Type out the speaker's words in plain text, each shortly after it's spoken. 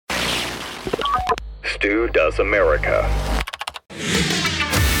Stu Does America.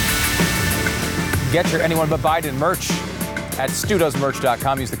 Get your Anyone But Biden merch at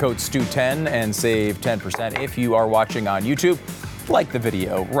StuDoesMerch.com. Use the code STU10 and save 10% if you are watching on YouTube. Like the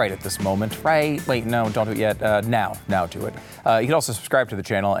video right at this moment. Right? Wait, no, don't do it yet. Now do it. You can also subscribe to the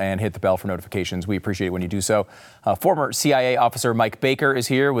channel and hit the bell for notifications. We appreciate it when you do so. Former CIA officer Mike Baker is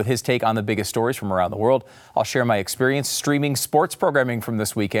here with his take on the biggest stories from around the world. I'll share my experience streaming sports programming from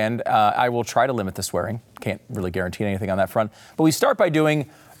this weekend. I will try to limit the swearing. Can't really guarantee anything on that front. But we start by doing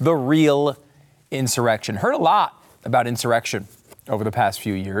the real insurrection. Heard a lot about insurrection over the past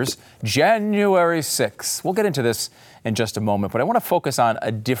few years. January 6th. We'll get into this in just a moment, but I want to focus on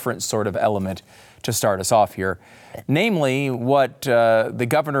a different sort of element to start us off here, namely what the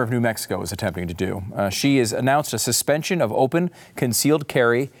governor of New Mexico is attempting to do. She has announced a suspension of open concealed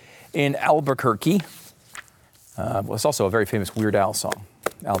carry in Albuquerque. Well, it's also a very famous Weird Al song,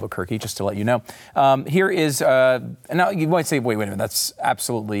 Albuquerque, just to let you know. Here is, now you might say, wait a minute, that's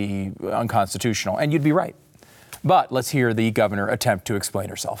absolutely unconstitutional, and you'd be right. But let's hear the governor attempt to explain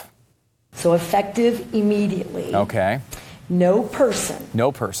herself. So effective immediately. Okay. No person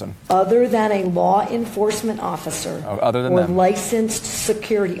other than a law enforcement officer or licensed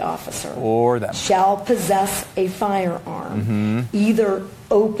security officer shall possess a firearm, either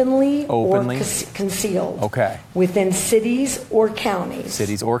openly or concealed within cities or counties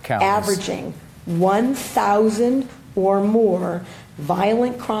averaging 1,000 or more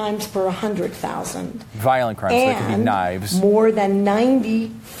violent crimes per 100,000. Violent crimes, so they could be knives. More than 90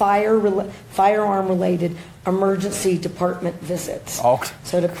 firearm-related emergency department visits. Oh,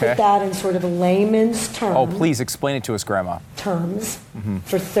 so to put that in sort of a layman's term. Oh, please explain it to us, Grandma. Terms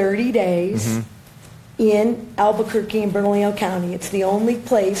for 30 days in Albuquerque and Bernalillo County. It's the only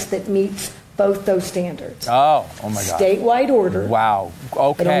place that meets both those standards. Oh my God. Statewide order. Wow.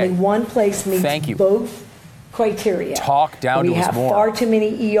 Okay. But only one place meets both criteria. Talk down to us more. We have far too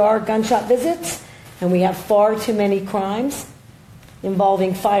many ER gunshot visits, and we have far too many crimes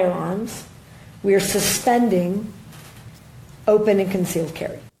involving firearms. We are suspending open and concealed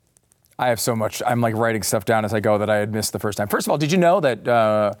carry. I have so much. I'm like writing stuff down as I go that I had missed the first time. First of all, did you know that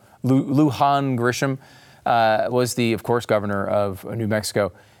Lujan Grisham was the, of course, governor of New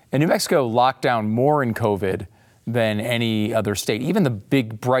Mexico? And New Mexico locked down more in COVID than any other state. Even the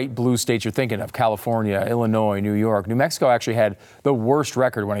big, bright blue states you're thinking of, California, Illinois, New York. New Mexico actually had the worst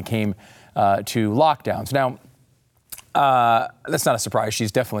record when it came to lockdowns. Now, that's not a surprise.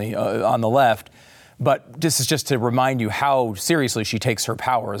 She's definitely on the left. But this is just to remind you how seriously she takes her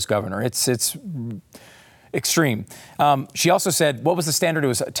power as governor. It's extreme. She also said, what was the standard? It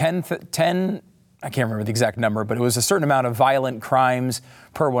was 10, I can't remember the exact number, but it was a certain amount of violent crimes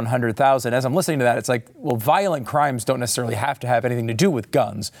per 100,000. As I'm listening to that, it's like, well, violent crimes don't necessarily have to have anything to do with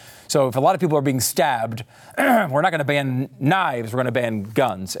guns. So if a lot of people are being stabbed, we're not going to ban knives, we're going to ban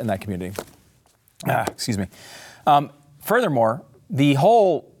guns in that community. Excuse me. Furthermore, the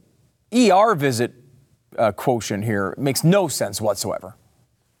whole ER visit quotient here makes no sense whatsoever.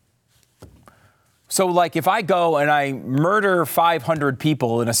 So, like, if I go and I murder 500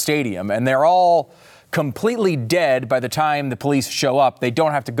 people in a stadium and they're all completely dead by the time the police show up, they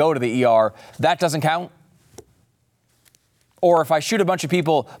don't have to go to the ER, that doesn't count? Or if I shoot a bunch of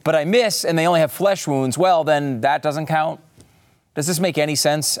people but I miss and they only have flesh wounds, well, then that doesn't count? Does this make any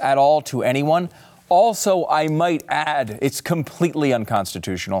sense at all to anyone? Also, I might add, it's completely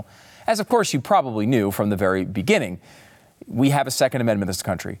unconstitutional, as of course you probably knew from the very beginning. We have a Second Amendment in this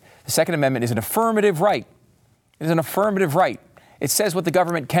country. The Second Amendment is an affirmative right. It is an affirmative right. It says what the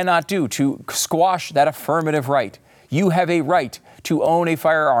government cannot do to squash that affirmative right. You have a right to own a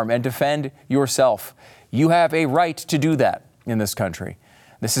firearm and defend yourself. You have a right to do that in this country.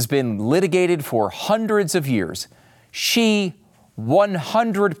 This has been litigated for hundreds of years. She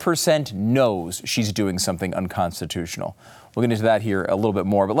 100% knows she's doing something unconstitutional. We'll get into that here a little bit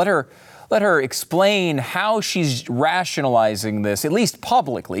more, but let her explain how she's rationalizing this, at least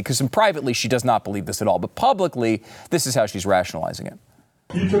publicly, because privately she does not believe this at all, but publicly, this is how she's rationalizing it.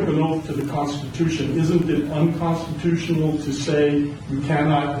 You took an oath to the Constitution. Isn't it unconstitutional to say you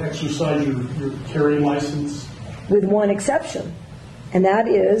cannot exercise your carrying license? With one exception, and that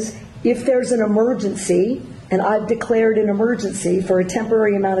is if there's an emergency, and I've declared an emergency for a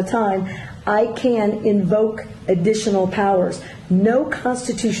temporary amount of time, I can invoke additional powers. No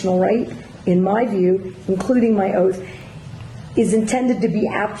constitutional right, in my view, including my oath, is intended to be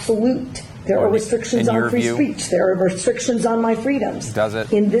absolute. There are restrictions on free speech. There are restrictions on my freedoms. Does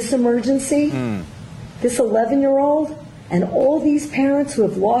it? In this emergency, this 11-year-old and all these parents who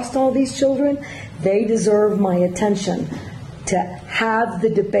have lost all these children, they deserve my attention to have the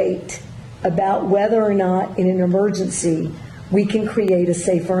debate about whether or not in an emergency we can create a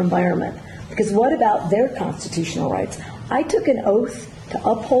safer environment. Because what about their constitutional rights? I took an oath to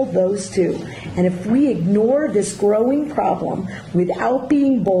uphold those too. And if we ignore this growing problem without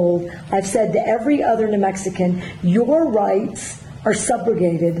being bold, I've said to every other New Mexican, your rights are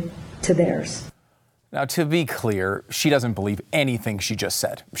subrogated to theirs. Now, to be clear, she doesn't believe anything she just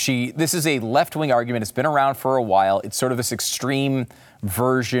said. This is a left-wing argument. It's been around for a while. It's sort of this extreme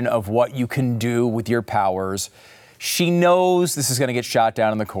version of what you can do with your powers. She knows this is going to get shot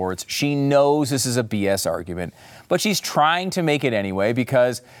down in the courts. She knows this is a BS argument, but she's trying to make it anyway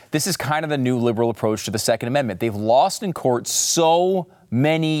because this is kind of the new liberal approach to the Second Amendment. They've lost in court so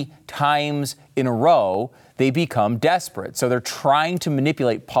many times in a row, they become desperate. So they're trying to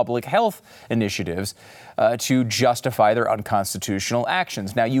manipulate public health initiatives to justify their unconstitutional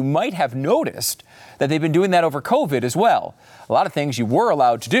actions. Now, you might have noticed that they've been doing that over COVID as well. A lot of things you were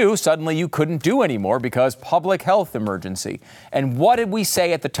allowed to do, suddenly you couldn't do anymore because public health emergency. And what did we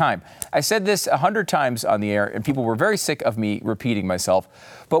say at the time? I said this 100 times on the air, and people were very sick of me repeating myself.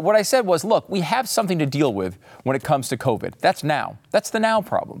 But what I said was, look, we have something to deal with when it comes to COVID. That's now. That's the now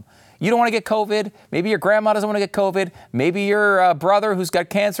problem. You don't want to get COVID. Maybe your grandma doesn't want to get COVID. Maybe your brother who's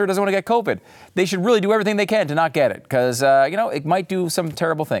got cancer doesn't want to get COVID. They should really do everything they can to not get it because, it might do some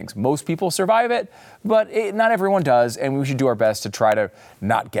terrible things. Most people survive it, but not everyone does, and we should do our best to try to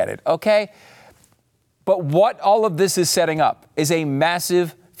not get it, okay? But what all of this is setting up is a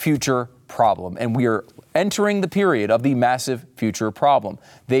massive future problem, and we are entering the period of the massive future problem.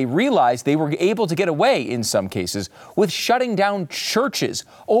 They realized they were able to get away in some cases with shutting down churches,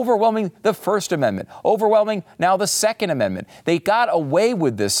 overwhelming the First Amendment, overwhelming now the Second Amendment. They got away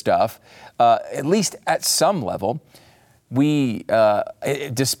with this stuff, at least at some level. We,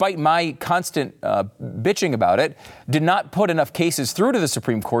 despite my constant bitching about it, did not put enough cases through to the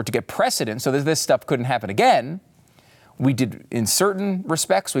Supreme Court to get precedent so that this stuff couldn't happen again. We did, in certain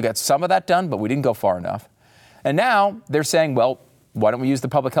respects, we got some of that done, but we didn't go far enough. And now they're saying, well, why don't we use the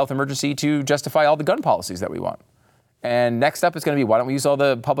public health emergency to justify all the gun policies that we want? And next up is going to be, why don't we use all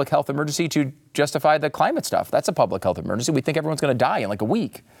the public health emergency to justify the climate stuff? That's a public health emergency. We think everyone's going to die in like a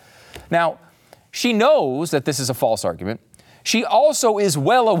week. Now, she knows that this is a false argument. She also is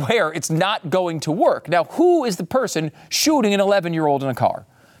well aware it's not going to work. Now, who is the person shooting an 11-year-old in a car?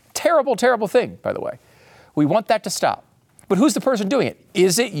 Terrible, terrible thing, by the way. We want that to stop. But who's the person doing it?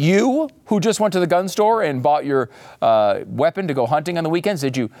 Is it you who just went to the gun store and bought your weapon to go hunting on the weekends?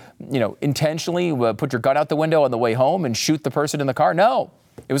 Did you, intentionally put your gun out the window on the way home and shoot the person in the car? No,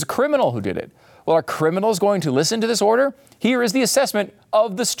 it was a criminal who did it. Well, are criminals going to listen to this order? Here is the assessment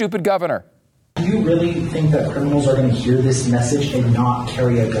of the stupid governor. Do you really think that criminals are going to hear this message and not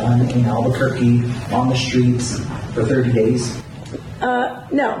carry a gun in Albuquerque on the streets for 30 days?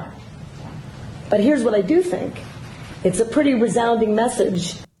 No. But here's what I do think. It's a pretty resounding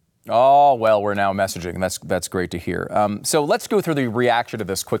message. Oh, well, we're now messaging. That's great to hear. So let's go through the reaction to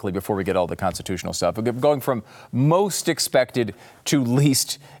this quickly before we get all the constitutional stuff. We're going from most expected to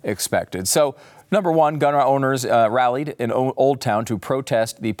least expected. So, number one, gun owners rallied in Old Town to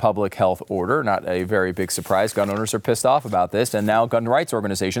protest the public health order. Not a very big surprise. Gun owners are pissed off about this, and now gun rights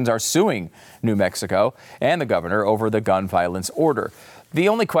organizations are suing New Mexico and the governor over the gun violence order. The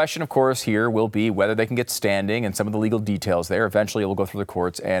only question, of course, here will be whether they can get standing and some of the legal details there. Eventually, it will go through the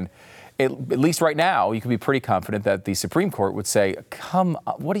courts. And at least right now, you can be pretty confident that the Supreme Court would say, come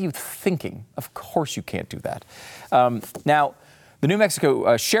on, what are you thinking? Of course you can't do that. Now, the New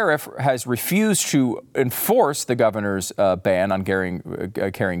Mexico sheriff has refused to enforce the governor's ban on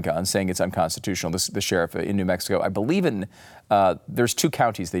carrying guns, saying it's unconstitutional. The sheriff in New Mexico, I believe there's two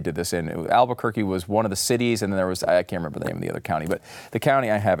counties they did this in. Albuquerque was one of the cities, and then there was, I can't remember the name of the other county, but the county,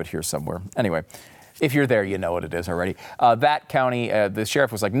 I have it here somewhere. Anyway, if you're there, you know what it is already. That county, the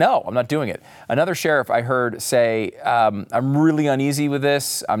sheriff was like, no, I'm not doing it. Another sheriff I heard say, I'm really uneasy with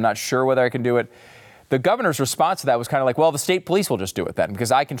this. I'm not sure whether I can do it. The governor's response to that was kind of like, well, the state police will just do it then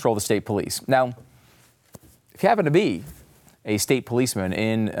because I control the state police. Now, if you happen to be a state policeman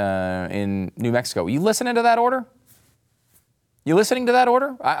in New Mexico, you listening to that order? You listening to that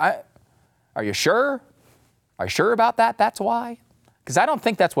order? Are you sure? Are you sure about that? That's why? Because I don't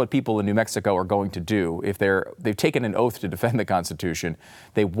think that's what people in New Mexico are going to do if they've taken an oath to defend the Constitution.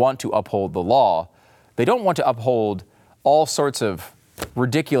 They want to uphold the law. They don't want to uphold all sorts of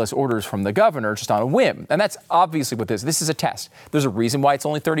ridiculous orders from the governor just on a whim. And that's obviously what this is a test. There's a reason why it's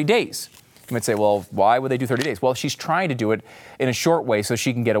only 30 days. You might say, well, why would they do 30 days? Well, she's trying to do it in a short way so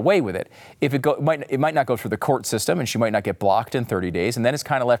she can get away with it. If it might not go through the court system and she might not get blocked in 30 days. And then it's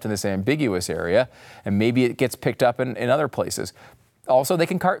kind of left in this ambiguous area. And maybe it gets picked up in other places. Also, they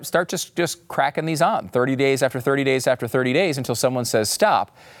can start just cracking these on 30 days after 30 days after 30 days until someone says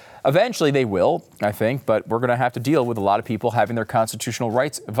stop. Eventually they will, I think, but we're going to have to deal with a lot of people having their constitutional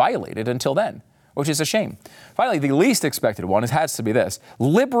rights violated until then, which is a shame. Finally, the least expected one has to be this.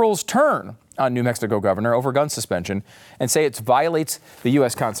 Liberals turn on New Mexico governor over gun suspension and say it violates the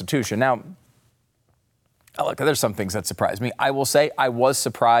U.S. Constitution. Now, look, there's some things that surprise me. I will say I was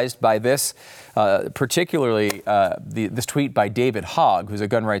surprised by this, particularly this tweet by David Hogg, who's a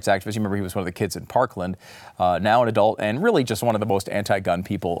gun rights activist. You remember he was one of the kids in Parkland, now an adult, and really just one of the most anti-gun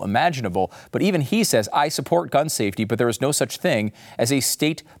people imaginable. But even he says, I support gun safety, but there is no such thing as a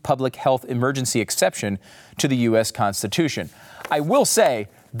state public health emergency exception to the U.S. Constitution. I will say,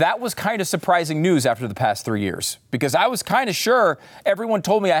 that was kind of surprising news after the past 3 years, because I was kind of sure everyone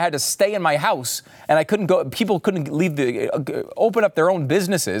told me I had to stay in my house and I couldn't go. People couldn't open up their own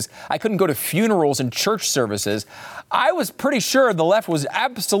businesses. I couldn't go to funerals and church services. I was pretty sure the left was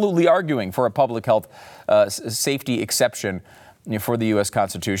absolutely arguing for a public health safety exception for the U.S.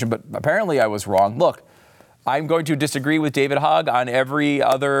 Constitution. But apparently I was wrong. Look, I'm going to disagree with David Hogg on every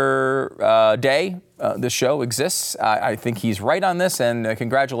other day this show exists. I think he's right on this, and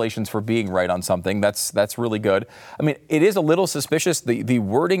congratulations for being right on something. That's really good. I mean, it is a little suspicious. The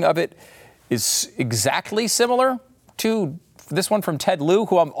wording of it is exactly similar to this one from Ted Lieu,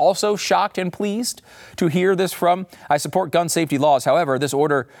 who I'm also shocked and pleased to hear this from. I support gun safety laws. However, this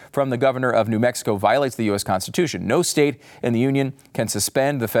order from the governor of New Mexico violates the U.S. Constitution. No state in the union can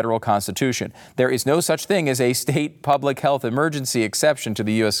suspend the federal Constitution. There is no such thing as a state public health emergency exception to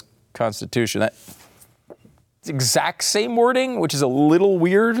the U.S. Constitution. That's exact same wording, which is a little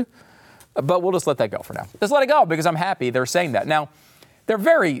weird, but we'll just let that go for now. Just let it go, because I'm happy they're saying that. Now, they're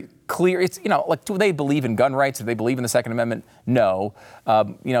very clear. It's, like, do they believe in gun rights? Do they believe in the Second Amendment? No.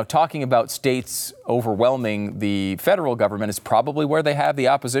 Talking about states overwhelming the federal government is probably where they have the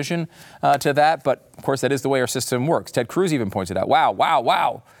opposition to that. But, of course, that is the way our system works. Ted Cruz even pointed out,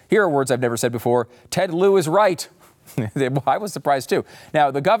 wow. Here are words I've never said before. Ted Lieu is right. I was surprised, too. Now,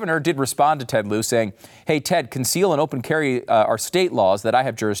 the governor did respond to Ted Lieu saying, hey, Ted, conceal and open carry are state laws that I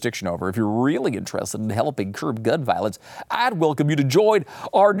have jurisdiction over. If you're really interested in helping curb gun violence, I'd welcome you to join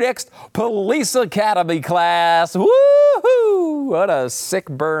our next police academy class. Woo-hoo! What a sick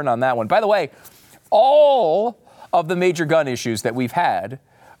burn on that one. By the way, all of the major gun issues that we've had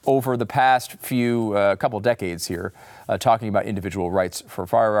over the past couple decades here, talking about individual rights for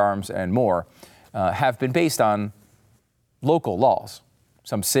firearms and more, have been based on local laws,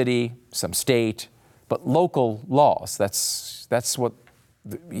 some city, some state, but local laws. That's what,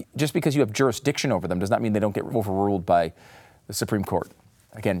 just because you have jurisdiction over them does not mean they don't get overruled by the Supreme Court.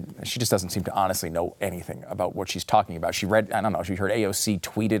 Again, she just doesn't seem to honestly know anything about what she's talking about. She read, I don't know, she heard AOC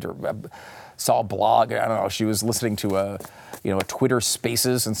tweeted or saw a blog. I don't know. She was listening to a Twitter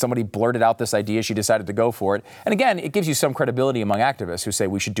Spaces, and somebody blurted out this idea. She decided to go for it. And again, it gives you some credibility among activists who say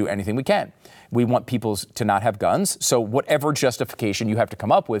we should do anything we can. We want people to not have guns. So whatever justification you have to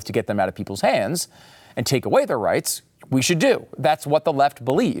come up with to get them out of people's hands and take away their rights, we should do. That's what the left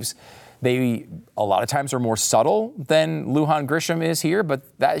believes. They, a lot of times, are more subtle than Lujan Grisham is here, but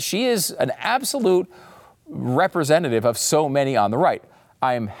she is an absolute representative of so many on the right.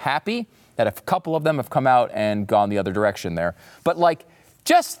 I am happy that a couple of them have come out and gone the other direction there. But,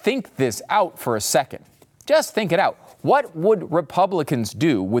 just think this out for a second. Just think it out. What would Republicans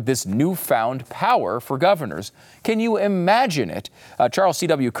do with this newfound power for governors? Can you imagine it? Charles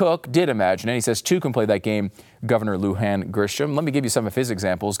C.W. Cook did imagine it. He says two can play that game, Governor Lujan Grisham. Let me give you some of his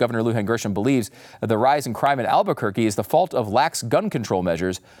examples. Governor Lujan Grisham believes the rise in crime in Albuquerque is the fault of lax gun control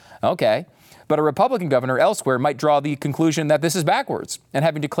measures. Okay. But a Republican governor elsewhere might draw the conclusion that this is backwards, and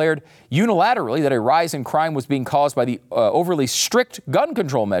having declared unilaterally that a rise in crime was being caused by the overly strict gun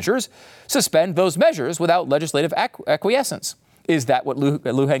control measures, suspend those measures without legislative acquiescence. Is that what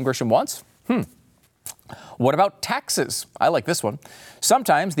Lujan Grisham wants? What about taxes? I like this one.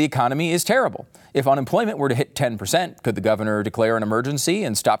 Sometimes the economy is terrible. If unemployment were to hit 10%, could the governor declare an emergency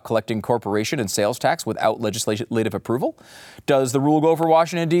and stop collecting corporation and sales tax without legislative approval? Does the rule go for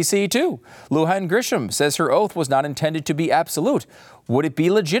Washington, D.C. too? Lujan Grisham says her oath was not intended to be absolute. Would it be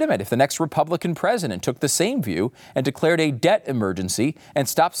legitimate if the next Republican president took the same view and declared a debt emergency and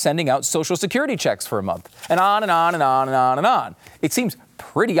stopped sending out Social Security checks for a month? And on and on and on and on and on. It seems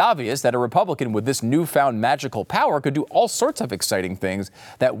pretty obvious that a Republican with this newfound magical power could do all sorts of exciting things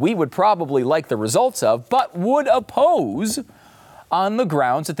that we would probably like the results of, but would oppose on the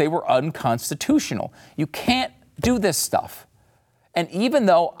grounds that they were unconstitutional. You can't do this stuff. And even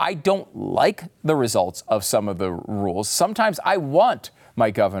though I don't like the results of some of the rules, sometimes I want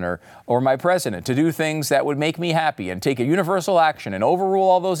my governor or my president to do things that would make me happy and take a universal action and overrule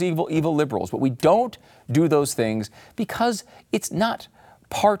all those evil liberals. But we don't do those things because it's not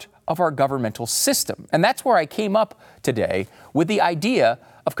part of our governmental system. And that's where I came up today with the idea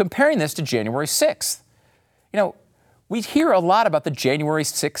of comparing this to January 6th. You know, we hear a lot about the January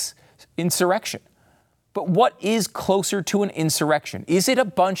 6th insurrection. But what is closer to an insurrection? Is it a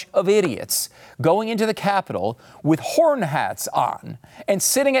bunch of idiots going into the Capitol with horn hats on and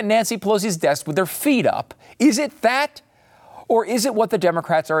sitting at Nancy Pelosi's desk with their feet up? Is it that? Or is it what the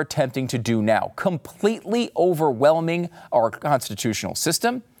Democrats are attempting to do now? Completely overwhelming our constitutional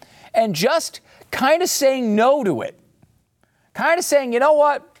system and just kind of saying no to it. Kind of saying, you know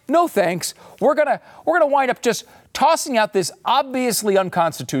what? No thanks. We're gonna wind up just tossing out this obviously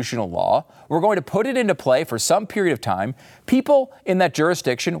unconstitutional law. We're going to put it into play for some period of time. People in that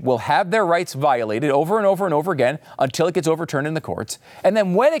jurisdiction will have their rights violated over and over and over again until it gets overturned in the courts. And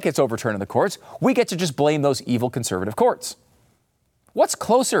then when it gets overturned in the courts, we get to just blame those evil conservative courts. What's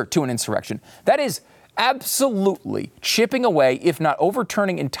closer to an insurrection? That is absolutely chipping away, if not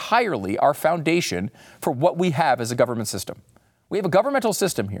overturning entirely, our foundation for what we have as a government system. We have a governmental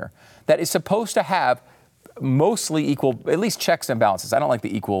system here that is supposed to have mostly equal, at least checks and balances. I don't like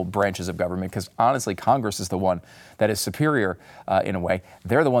the equal branches of government because honestly, Congress is the one that is superior in a way.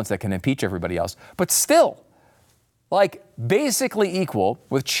 They're the ones that can impeach everybody else. But still, like basically equal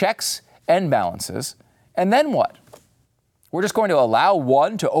with checks and balances. And then what? We're just going to allow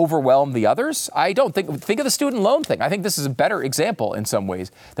one to overwhelm the others? I don't think of the student loan thing. I think this is a better example in some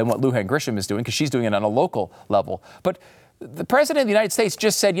ways than what Lujan Grisham is doing because she's doing it on a local level. But the president of the United States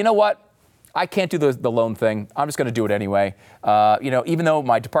just said, you know what? I can't do the loan thing. I'm just going to do it anyway. Even though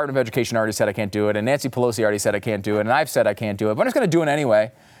my Department of Education already said I can't do it, and Nancy Pelosi already said I can't do it, and I've said I can't do it, but I'm just going to do it anyway.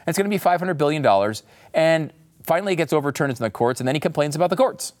 And it's going to be $500 billion. And finally it gets overturned in the courts, and then he complains about the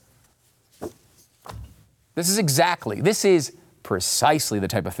courts. This is precisely the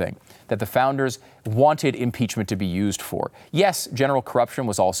type of thing that the founders wanted impeachment to be used for. Yes, general corruption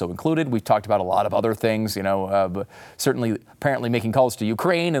was also included. We've talked about a lot of other things, certainly apparently making calls to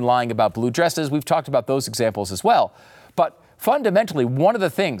Ukraine and lying about blue dresses. We've talked about those examples as well. But fundamentally, one of the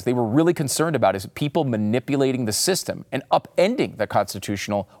things they were really concerned about is people manipulating the system and upending the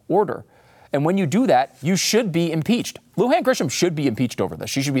constitutional order. And when you do that, you should be impeached. Lujan Grisham should be impeached over this.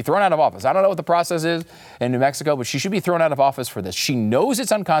 She should be thrown out of office. I don't know what the process is in New Mexico, but she should be thrown out of office for this. She knows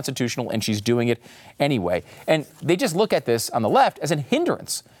it's unconstitutional, and she's doing it anyway. And they just look at this on the left as a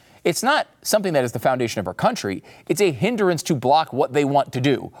hindrance. It's not something that is the foundation of our country. It's a hindrance to block what they want to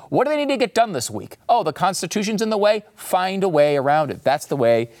do. What do they need to get done this week? Oh, the Constitution's in the way? Find a way around it. That's the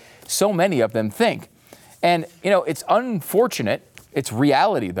way so many of them think. And, it's unfortunate. It's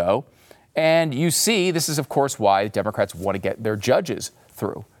reality, though. And you see, this is, of course, why Democrats want to get their judges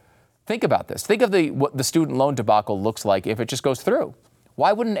through. Think about this. Think of what the student loan debacle looks like if it just goes through.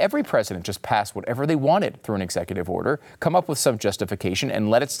 Why wouldn't every president just pass whatever they wanted through an executive order, come up with some justification, and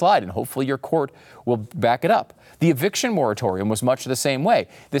let it slide? And hopefully your court will back it up. The eviction moratorium was much the same way.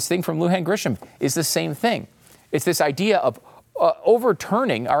 This thing from Lujan Grisham is the same thing. It's this idea of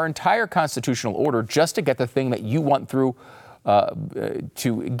overturning our entire constitutional order just to get the thing that you want through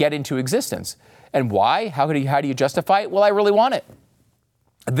to get into existence. And why? How do you justify it? Well, I really want it.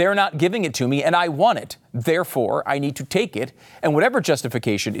 They're not giving it to me, and I want it. Therefore, I need to take it. And whatever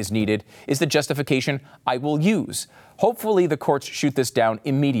justification is needed is the justification I will use. Hopefully, the courts shoot this down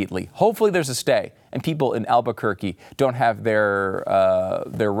immediately. Hopefully, there's a stay, and people in Albuquerque don't have their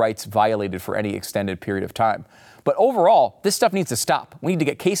rights violated for any extended period of time. But overall, this stuff needs to stop. We need to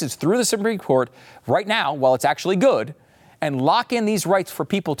get cases through the Supreme Court right now while it's actually good, and lock in these rights for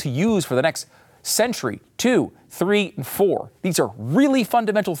people to use for the next century, 2, 3, and 4. These are really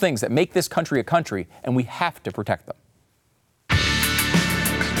fundamental things that make this country a country, and we have to protect them.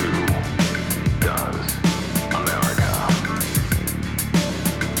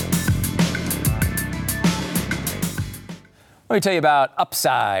 Let me tell you about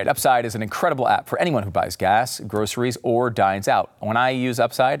Upside. Upside is an incredible app for anyone who buys gas, groceries, or dines out. When I use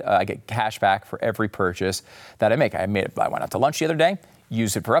Upside, I get cash back for every purchase that I make. I went out to lunch the other day,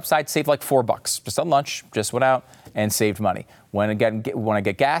 used it for Upside, saved like $4 just on lunch, just went out and saved money. When I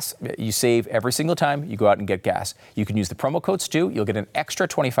get gas, you save every single time you go out and get gas. You can use the promo code STU. You'll get an extra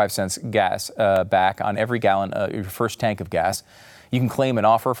 25 cents gas back on every gallon of your first tank of gas. You can claim an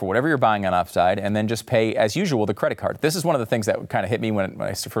offer for whatever you're buying on Upside and then just pay, as usual, the credit card. This is one of the things that kind of hit me when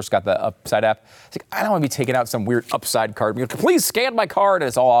I first got the Upside app. It's like, I don't want to be taking out some weird Upside card. Please scan my card, and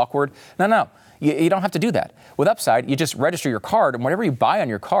it's all awkward. No. You don't have to do that. With Upside, you just register your card, and whatever you buy on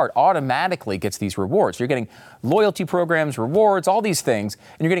your card automatically gets these rewards. You're getting loyalty programs, rewards, all these things,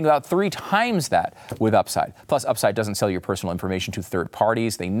 and you're getting about 3 times that with Upside. Plus, Upside doesn't sell your personal information to third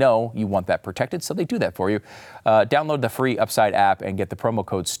parties. They know you want that protected, so they do that for you. Download the free Upside app and get the promo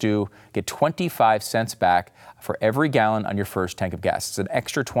code STU. Get 25 cents back for every gallon on your first tank of gas. It's an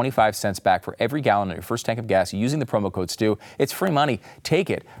extra 25 cents back for every gallon on your first tank of gas using the promo code STU. It's free money. Take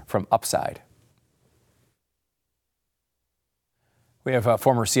it from Upside. We have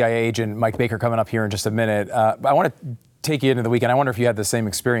former CIA agent Mike Baker coming up here in just a minute. I want to take you into the weekend. I wonder if you had the same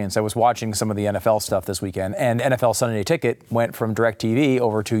experience. I was watching some of the NFL stuff this weekend, and NFL Sunday Ticket went from DirecTV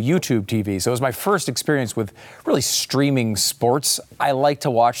over to YouTube TV. So it was my first experience with really streaming sports. I like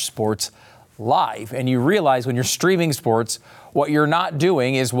to watch sports live, and you realize when you're streaming sports, what you're not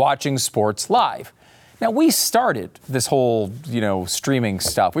doing is watching sports live. Now, we started this whole, streaming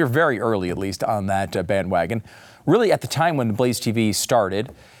stuff. We were very early, at least, on that bandwagon. Really, at the time when Blaze TV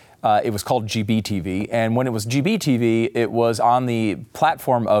started, it was called GBTV. And when it was GBTV, it was on the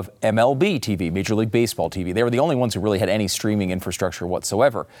platform of MLB TV, Major League Baseball TV. They were the only ones who really had any streaming infrastructure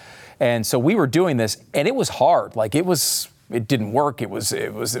whatsoever. And so we were doing this, and it was hard. It didn't work. It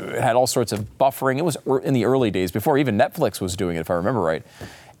had all sorts of buffering. It was in the early days, before even Netflix was doing it, if I remember right.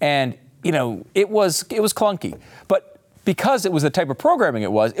 And it was clunky, but because it was the type of programming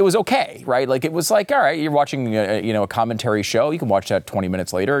it was okay, right? It was like, all right, you're watching a commentary show. You can watch that 20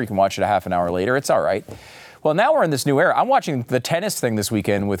 minutes later. You can watch it a half an hour later. It's all right. Well, now we're in this new era. I'm watching the tennis thing this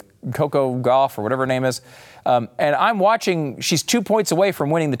weekend with Coco Gauff, or whatever her name is, and I'm watching. She's 2 points away from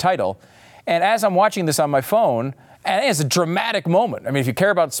winning the title, and as I'm watching this on my phone, and it's a dramatic moment. I mean, if you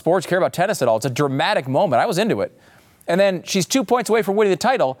care about sports, care about tennis at all, it's a dramatic moment. I was into it. And then she's 2 points away from winning the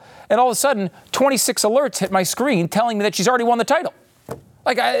title, and all of a sudden, 26 alerts hit my screen telling me that she's already won the title.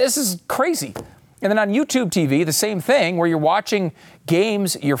 This is crazy. And then on YouTube TV, the same thing, where you're watching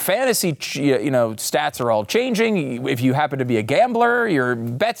games, your fantasy, stats are all changing. If you happen to be a gambler, your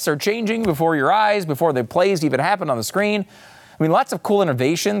bets are changing before your eyes, before the plays even happen on the screen. I mean, lots of cool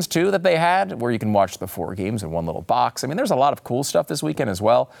innovations, too, that they had, where you can watch the 4 games in one little box. I mean, there's a lot of cool stuff this weekend as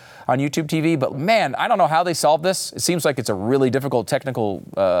well on YouTube TV. But, man, I don't know how they solved this. It seems like it's a really difficult technical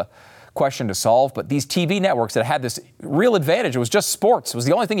question to solve. But these TV networks that had this real advantage, it was just sports. It was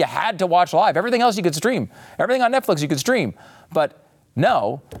the only thing you had to watch live. Everything else you could stream. Everything on Netflix you could stream. But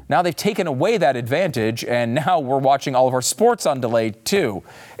no, now they've taken away that advantage, and now we're watching all of our sports on delay, too.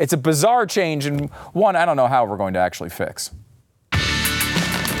 It's a bizarre change, and one I don't know how we're going to actually fix.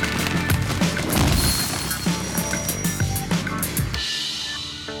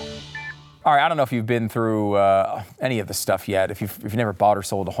 All right, I don't know if you've been through any of this stuff yet. If you've never bought or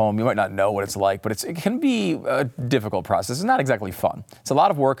sold a home, you might not know what it's like, but it can be a difficult process. It's not exactly fun. It's a lot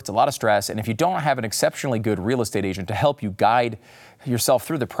of work, it's a lot of stress, and if you don't have an exceptionally good real estate agent to help you guide yourself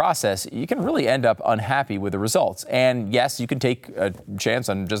through the process, you can really end up unhappy with the results. And yes, you can take a chance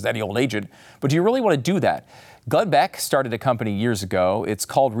on just any old agent, but do you really want to do that? Glenn Beck started a company years ago. It's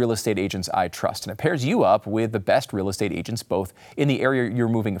called Real Estate Agents I Trust, and it pairs you up with the best real estate agents, both in the area you're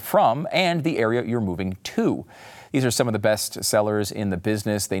moving from and the area you're moving to. These are some of the best sellers in the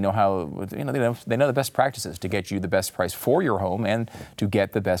business. They know how, they know the best practices to get you the best price for your home and to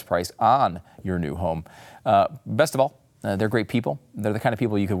get the best price on your new home. Best of all, they're great people. They're the kind of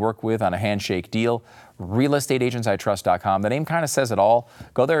people you could work with on a handshake deal. RealestateAgentsITrust.com. The name kind of says it all.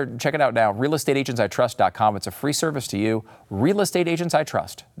 Go there, check it out now. RealestateAgentsITrust.com. It's a free service to you.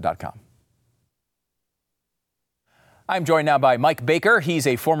 RealestateAgentsITrust.com. I'm joined now by Mike Baker. He's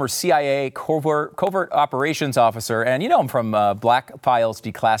a former CIA covert operations officer, and you know him from Black Files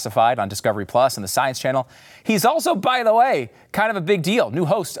Declassified on Discovery Plus and the Science Channel. He's also, by the way, kind of a big deal, new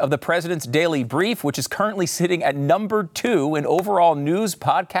host of the President's Daily Brief, which is currently sitting at number 2 in overall news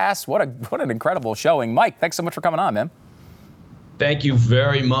podcasts. What an incredible showing. Mike, thanks so much for coming on, man. Thank you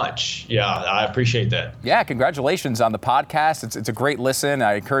very much. Yeah, I appreciate that. Yeah, congratulations on the podcast. It's a great listen.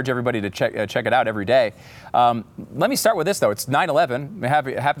 I encourage everybody to check it out every day. Let me start with this, though. It's 9/11. I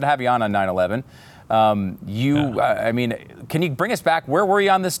happen to have you on 9/11. I mean, can you bring us back? Where were you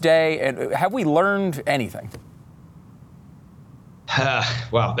on this day? And have we learned anything?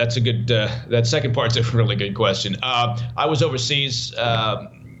 Wow, that's a good, that second part's a really good question. I was overseas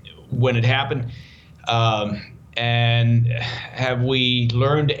when it happened. And have we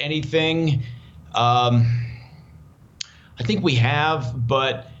learned anything? I think we have,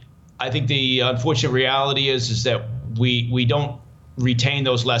 but I think the unfortunate reality is that we don't retain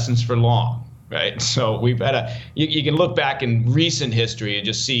those lessons for long, right? So we've had you can look back in recent history and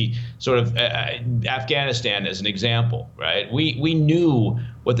just see sort of Afghanistan as an example, right? We knew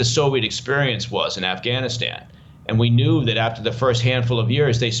what the Soviet experience was in Afghanistan. And we knew that after the first handful of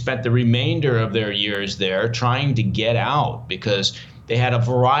years, they spent the remainder of their years there trying to get out because they had a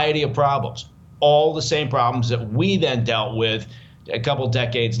variety of problems, all the same problems that we then dealt with a couple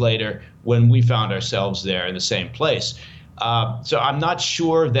decades later when we found ourselves there in the same place. So I'm not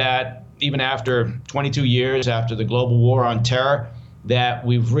sure that even after 22 years after the global war on terror, that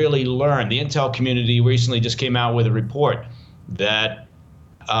we've really learned. The intel community recently just came out with a report that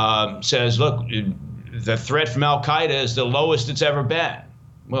says, look, the threat from Al-Qaeda is the lowest it's ever been.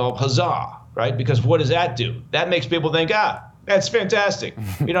 Well, huzzah, right? Because what does that do? That makes people think, that's fantastic.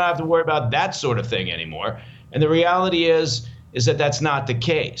 We don't have to worry about that sort of thing anymore. And the reality is that that's not the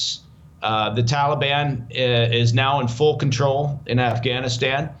case. The Taliban is now in full control in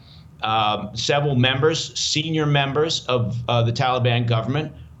Afghanistan. Several members, senior members of the Taliban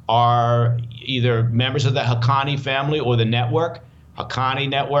government are either members of the Haqqani family or the network. Haqqani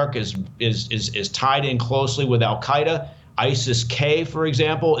network is tied in closely with Al-Qaeda. ISIS-K, for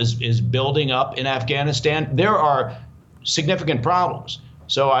example, is building up in Afghanistan. There are significant problems.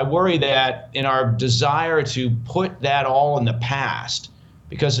 So I worry that in our desire to put that all in the past,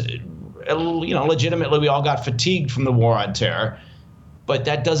 because legitimately we all got fatigued from the war on terror, but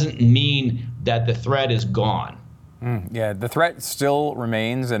that doesn't mean that the threat is gone. Yeah, the threat still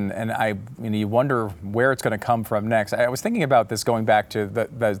remains, and you wonder where it's going to come from next. I was thinking about this going back to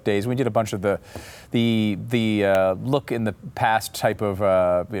those days. We did a bunch of the look in the past type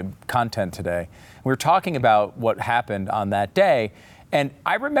of content today. We were talking about what happened on that day. And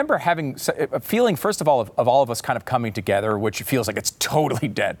I remember having a feeling, first of all of us kind of coming together, which feels like it's totally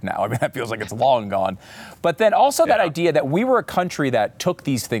dead now. I mean, that feels like it's long gone. But then also that idea that we were a country that took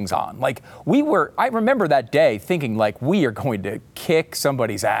these things on. Like I remember that day thinking like we are going to kick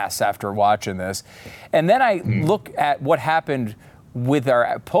somebody's ass after watching this. And then I look at what happened with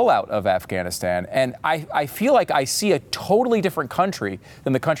our pullout of Afghanistan, and I feel like I see a totally different country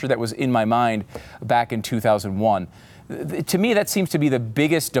than the country that was in my mind back in 2001. To me, that seems to be the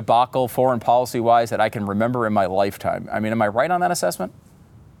biggest debacle foreign policy-wise that I can remember in my lifetime. I mean, am I right on that assessment?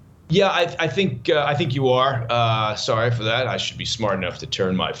 Yeah, I think you are. Sorry for that. I should be smart enough to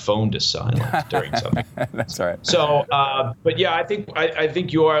turn my phone to silent during something. That's all right. So, but yeah, I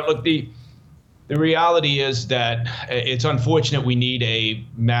think you are. Look, the reality is that it's unfortunate we need a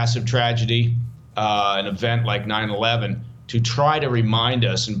massive tragedy, an event like 9/11. To try to remind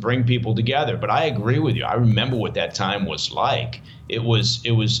us and bring people together. But I agree with you. I remember what that time was like. It was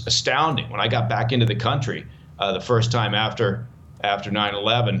astounding. When I got back into the country the first time after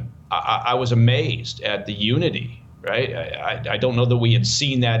 9/11, I was amazed at the unity, right? I don't know that we had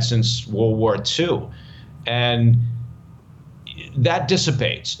seen that since World War II. And that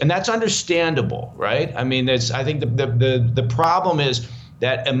dissipates. And that's understandable, right? I mean, I think the problem is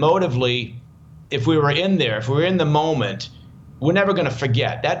that emotively, if we were in the moment, we're never going to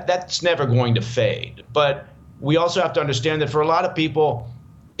forget. That's never going to fade. But we also have to understand that for a lot of people,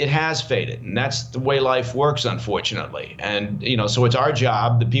 it has faded. And that's the way life works, unfortunately. And, so it's our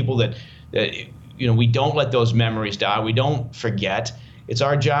job, the people that we don't let those memories die. We don't forget. It's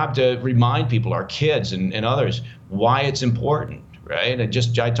our job to remind people, our kids and others, why it's important, right?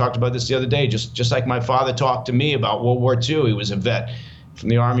 I talked about this the other day, just like my father talked to me about World War II. He was a vet from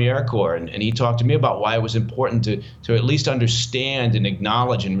the Army Air Corps, and he talked to me about why it was important to at least understand and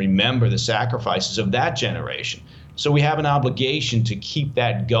acknowledge and remember the sacrifices of that generation. So we have an obligation to keep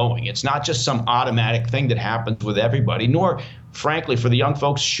that going. It's not just some automatic thing that happens with everybody, nor, frankly, for the young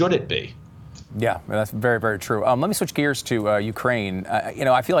folks, should it be. Yeah, that's very, very true. Let me switch gears to Ukraine.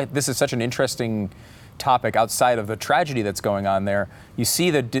 I feel like this is such an interesting topic outside of the tragedy that's going on there. You see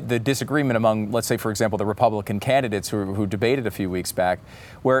the disagreement among, let's say, for example, the Republican candidates who debated a few weeks back,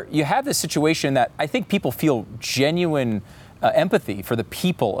 where you have this situation that I think people feel genuine empathy for the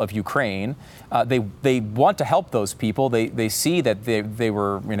people of Ukraine. They want to help those people. They see that they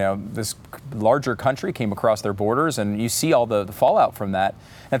were, this larger country came across their borders, and you see all the fallout from that.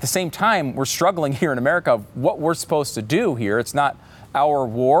 At the same time, we're struggling here in America what we're supposed to do here. It's not our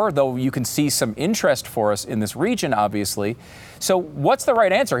war, though you can see some interest for us in this region, obviously. So what's the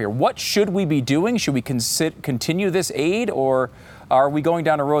right answer here? What should we be doing? Should we continue this aid, or are we going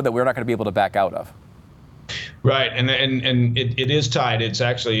down a road that we're not going to be able to back out of? Right, and it is tied. It's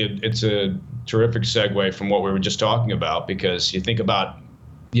actually it's a terrific segue from what we were just talking about, because you think about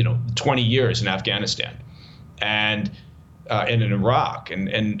 20 years in Afghanistan and in Iraq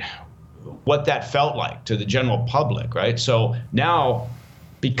and what that felt like to the general public, right? So now,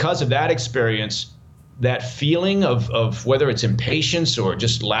 because of that experience, that feeling of whether it's impatience or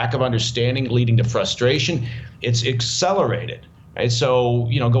just lack of understanding leading to frustration, it's accelerated, right? So,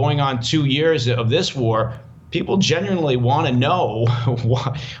 going on 2 years of this war, people genuinely want to know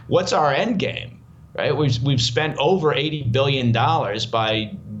what's our end game, right? We've spent over $80 billion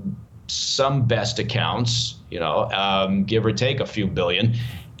by some best accounts, give or take a few billion.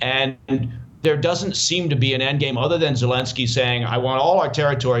 And there doesn't seem to be an end game other than Zelensky saying, I want all our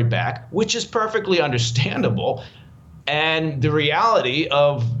territory back, which is perfectly understandable. And the reality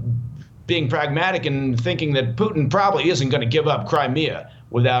of being pragmatic and thinking that Putin probably isn't going to give up Crimea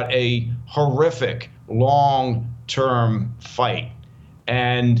without a horrific long-term fight.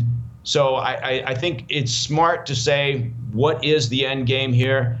 And so I think it's smart to say, what is the end game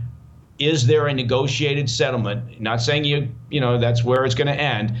here? Is there a negotiated settlement? Not saying that's where it's going to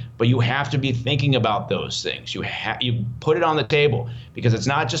end, but you have to be thinking about those things. You put it on the table, because it's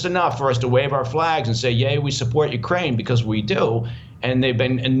not just enough for us to wave our flags and say, yay, we support Ukraine, because we do. And they've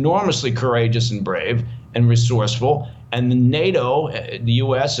been enormously courageous and brave and resourceful. And the NATO, the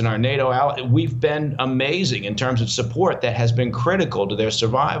U.S. and our NATO allies, we've been amazing in terms of support that has been critical to their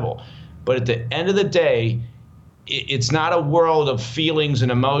survival. But at the end of the day, it's not a world of feelings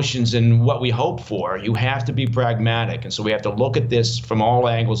and emotions and what we hope for. You have to be pragmatic. And so we have to look at this from all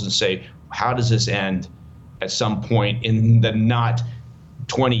angles and say, how does this end at some point in the not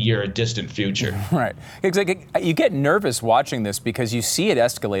 20-year distant future? Right. You get nervous watching this because you see it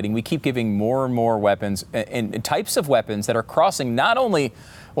escalating. We keep giving more and more weapons and types of weapons that are crossing not only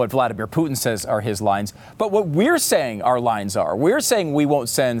what Vladimir Putin says are his lines, but what we're saying our lines are. We're saying we won't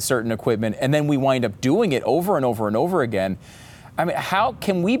send certain equipment, and then we wind up doing it over and over and over again. I mean, how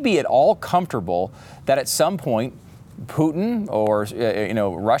can we be at all comfortable that at some point Putin or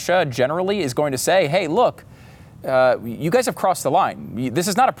Russia generally is going to say, hey, look, you guys have crossed the line. This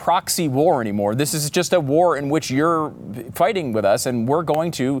is not a proxy war anymore. This is just a war in which you're fighting with us, and we're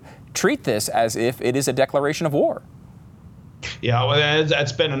going to treat this as if it is a declaration of war. Yeah, well,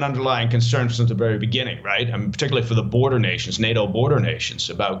 that's been an underlying concern since the very beginning, right? I mean, particularly for the border nations, NATO border nations,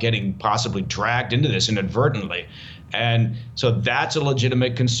 about getting possibly dragged into this inadvertently. And so that's a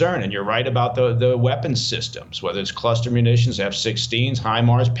legitimate concern. And you're right about the weapons systems, whether it's cluster munitions, F-16s,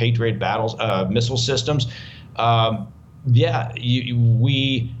 HIMARS, Patriot missile systems.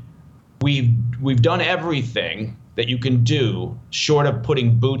 We've done everything that you can do short of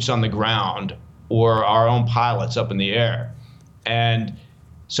putting boots on the ground or our own pilots up in the air. And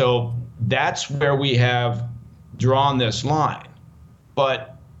so that's where we have drawn this line.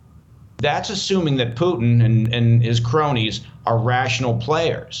 But that's assuming that Putin and his cronies are rational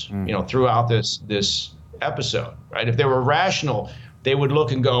players, throughout this episode, right? If they were rational, they would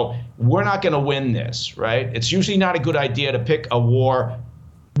look and go, we're not going to win this, right? It's usually not a good idea to pick a war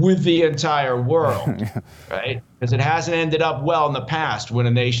with the entire world, right? Because it hasn't ended up well in the past when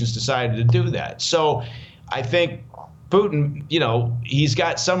a nation's decided to do that. So I think Putin, he's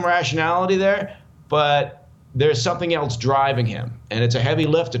got some rationality there, but there's something else driving him. And it's a heavy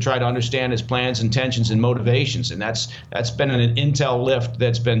lift to try to understand his plans, intentions, and motivations. And that's been an intel lift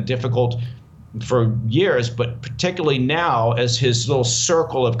that's been difficult for years, but particularly now as his little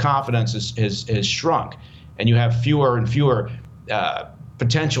circle of confidence has shrunk. And you have fewer and fewer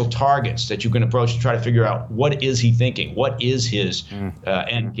potential targets that you can approach to try to figure out what is he thinking? What is his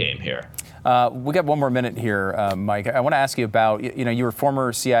end game here? We got one more minute here, Mike. I want to ask you about, you were a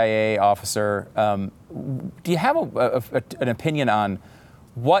former CIA officer. Do you have an opinion on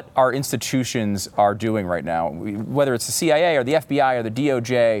what our institutions are doing right now, whether it's the CIA or the FBI or the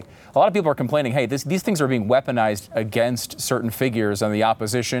DOJ? A lot of people are complaining, hey, these things are being weaponized against certain figures on the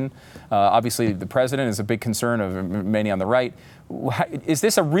opposition. Obviously, the president is a big concern of many on the right. Is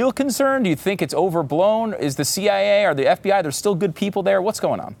this a real concern? Do you think it's overblown? Is the CIA or the FBI, there's still good people there? What's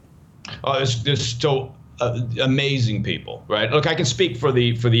going on? Oh, there's still amazing people, right? Look, I can speak for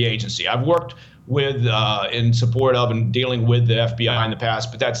the agency. I've worked with, in support of and dealing with the FBI in the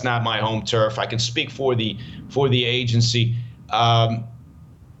past, but that's not my home turf. I can speak for the agency.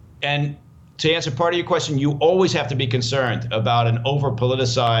 And to answer part of your question, you always have to be concerned about an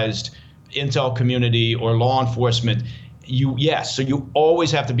over-politicized intel community or law enforcement. So you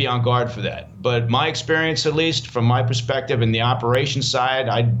always have to be on guard for that. But my experience, at least from my perspective in the operations side,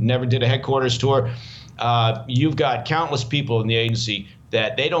 I never did a headquarters tour. You've got countless people in the agency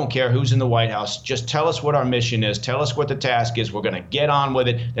that they don't care who's in the White House. Just tell us what our mission is. Tell us what the task is. We're going to get on with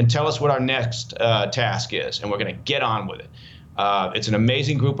it. And tell us what our next task is. And we're going to get on with it. It's an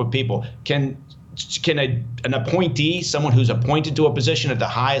amazing group of people. Can an appointee, someone who's appointed to a position at the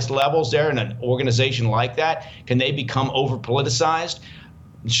highest levels there in an organization like that, can they become over-politicized?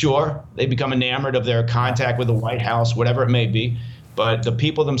 Sure, they become enamored of their contact with the White House, whatever it may be. But the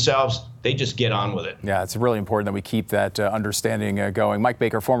people themselves, they just get on with it. Yeah, it's really important that we keep that understanding going. Mike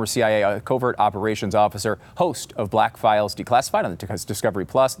Baker, former CIA Covert Operations Officer, host of Black Files Declassified on the Discovery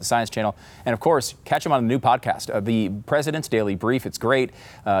Plus, the Science Channel, and of course, catch him on a new podcast, The President's Daily Brief. It's great.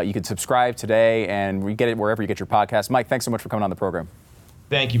 You can subscribe today, and we get it wherever you get your podcast. Mike, thanks so much for coming on the program.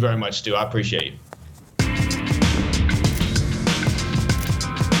 Thank you very much, Stu. I appreciate you.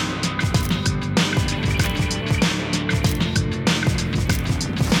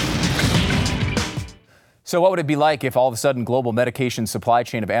 So what would it be like if all of a sudden global medication supply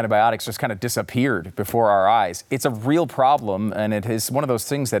chain of antibiotics just kind of disappeared before our eyes? It's a real problem, and it is one of those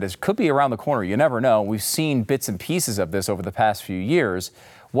things that could be around the corner. You never know. We've seen bits and pieces of this over the past few years.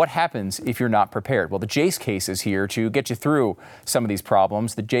 What happens if you're not prepared? Well, the Jace case is here to get you through some of these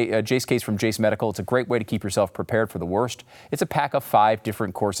problems. The Jace case from Jace Medical, it's a great way to keep yourself prepared for the worst. It's a pack of 5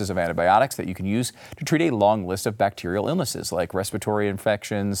 different courses of antibiotics that you can use to treat a long list of bacterial illnesses like respiratory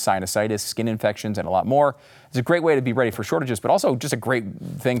infections, sinusitis, skin infections, and a lot more. It's a great way to be ready for shortages, but also just a great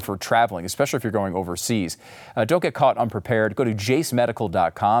thing for traveling, especially if you're going overseas. Don't get caught unprepared. Go to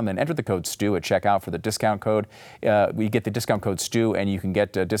jacemedical.com and enter the code STU at checkout for the discount code. We get the discount code STU, and you can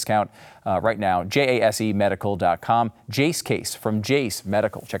get a discount right now. JASEmedical.com. Jace case from Jace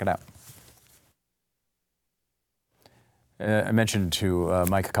Medical. Check it out. I mentioned to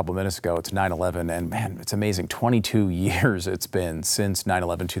Mike a couple minutes ago, it's 9/11, and man, it's amazing. 22 years it's been since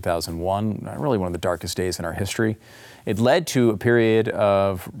 9/11, 2001, really one of the darkest days in our history. It led to a period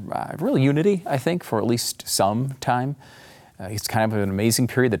of real unity, I think, for at least some time. It's kind of an amazing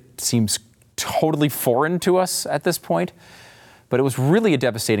period that seems totally foreign to us at this point. But it was really a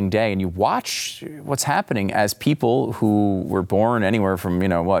devastating day, and you watch what's happening as people who were born anywhere from,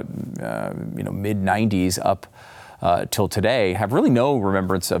 mid-90s up till today have really no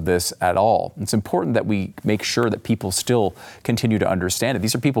remembrance of this at all. It's important that we make sure that people still continue to understand it.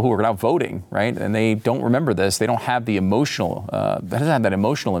 These are people who are out voting, right? And they don't remember this. They don't have the emotional, that doesn't have that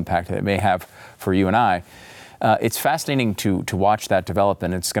emotional impact that it may have for you and I. It's fascinating to watch that develop,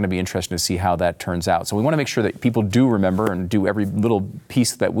 and it's going to be interesting to see how that turns out. So we want to make sure that people do remember and do every little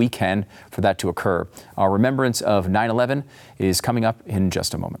piece that we can for that to occur. Our remembrance of 9/11 is coming up in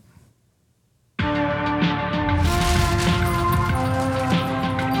just a moment.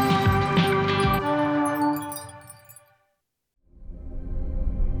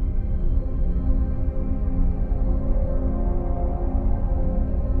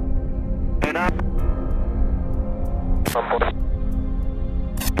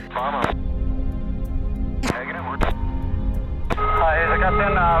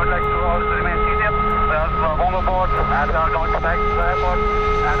 Captain, I would like to order to remain seated. We are on board and we are going back to the airport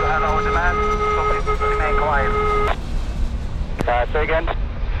and we have our demand, so please remain quiet. Say again.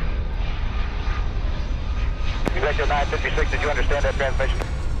 Executive 956, did you understand that transmission?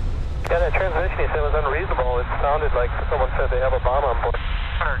 Yeah, that transmission he said was unreasonable. It sounded like someone said they have a bomb on board.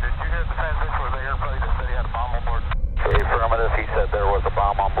 Did you hear the transmission where the airplane that said he had a bomb on board? Affirmative, he said there was a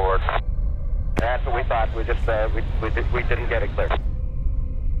bomb on board. That's what we thought. We just we didn't get it clear.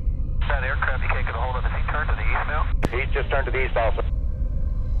 That aircraft you can't get a hold of. Has he turned to the east now? He's just turned to the east also.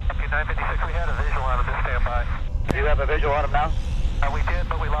 Okay, 956, we had a visual on him. Just stand by. Do you have a visual on him now? We did,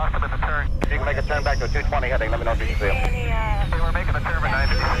 but we lost him in the turn. You can make a turn back to a 220 heading. Let me know if you can see him. They were making a turn at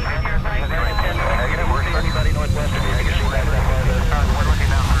 956. Negative. We're anybody northwest of you. We're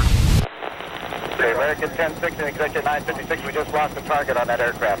looking now, sir. Okay, American 10-6 and Executive 956, we just lost the target on that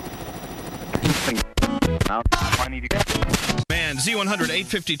aircraft. Man, Z100,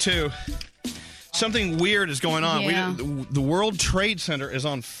 852. Something weird is going on. Yeah. The World Trade Center is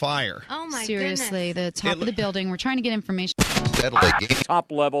on fire. Oh my Seriously, the top of the building. We're trying to get information.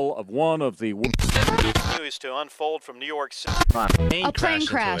 Top level of one of the news to unfold from New York City. A plane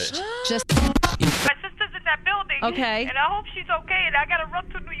crashed. Just my sister's in that building. Okay. And I hope she's okay, and I gotta run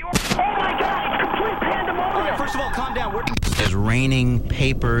to New York. Oh my God, it's complete pandemonium. All right, first of all, calm down. There's raining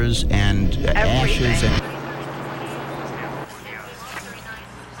papers and ashes and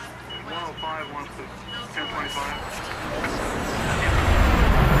 105 wants to 1025.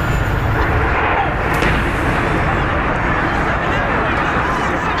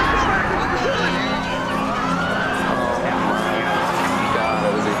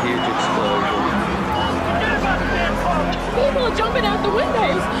 People are jumping out the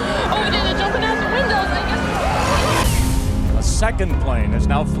windows. Over there, they're jumping out the windows. A second plane has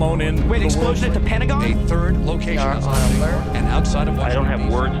now flown in. Wait, explosion at the Pentagon? A third location is on alert and outside of Washington. I don't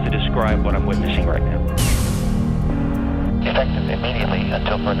have words to describe what I'm witnessing right now. Effective immediately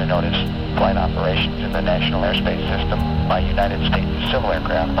until further notice, flight operations in the national airspace system by United States civil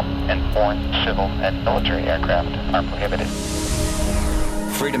aircraft and foreign civil and military aircraft are prohibited.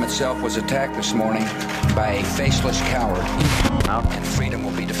 Freedom itself was attacked this morning by a faceless coward, and freedom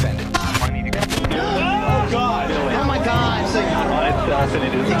will be defended. Oh, God. Oh, my God. They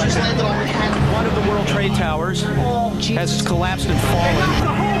just landed on Manhattan. One of the World Trade Towers has collapsed and fallen. The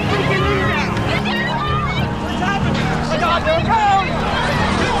whole freaking internet. What's happening? Oh, God, they're coming.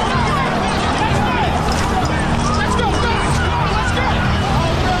 Let's go. Let's go.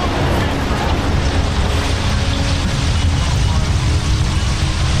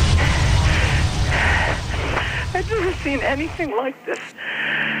 I've never seen anything like this.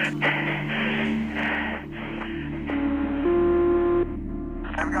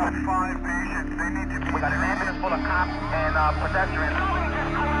 I've got 5 patients. They need to. We got an ambulance full of cops and pedestrians.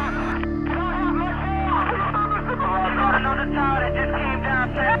 Another tower that just came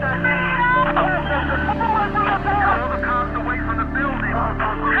down. All the cops away from the building.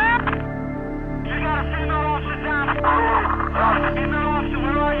 You got a female officer down. Female officer,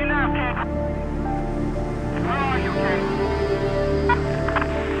 where are you now, King? Where are you, King?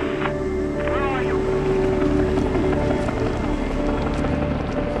 Where are you?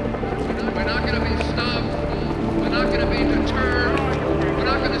 We're not going to be stopped. We're not going to be deterred. We're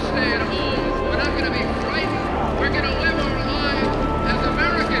not going to stay at home. We're not going to be frightened. We're going to live our lives as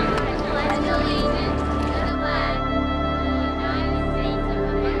Americans.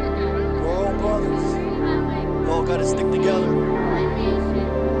 We're all brothers. We all got to stick together.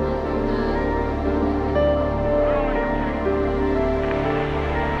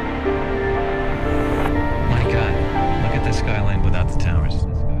 My God, look at the skyline without the towers.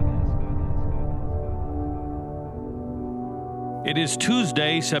 It is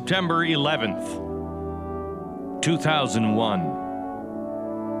Tuesday, September 11th,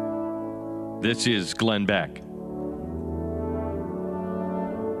 2001. This is Glenn Beck.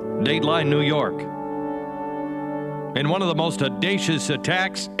 Dateline, New York. In one of the most audacious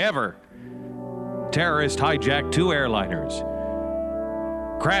attacks ever, terrorists hijacked 2 airliners,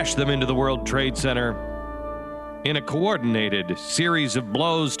 crashed them into the World Trade Center in a coordinated series of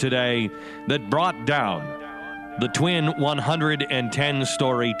blows today that brought down the twin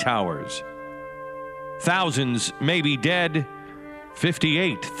 110-story towers. Thousands may be dead.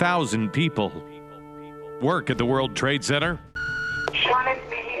 58,000 people work at the World Trade Center. Sean, it's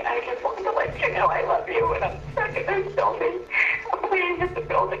me. I just wanted to let you know I love you, and I'm stuck in this building. I'm waiting at the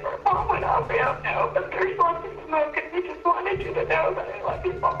building where Mom went off. I don't know, but there's lots of smoke, and we just wanted you to know that I love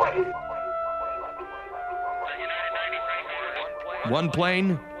you. One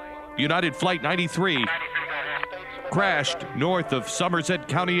plane, United Flight 93, crashed north of Somerset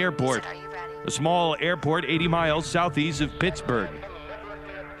County Airport, a small airport 80 miles southeast of Pittsburgh.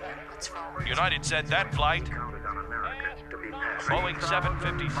 United said that flight, Boeing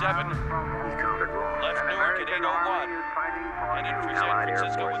 757, left Newark at 8:01, headed for San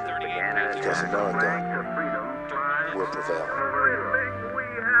Francisco at 38. Just America will prevail.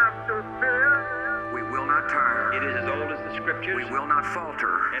 We will not turn. It is as old as the scriptures. We will not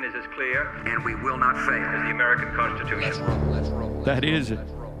falter. And is as clear. And we will not fail. As the American Constitution. That is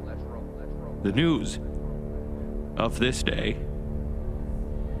the news of this day,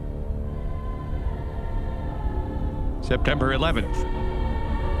 September 11th,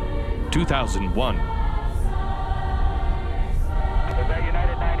 2001.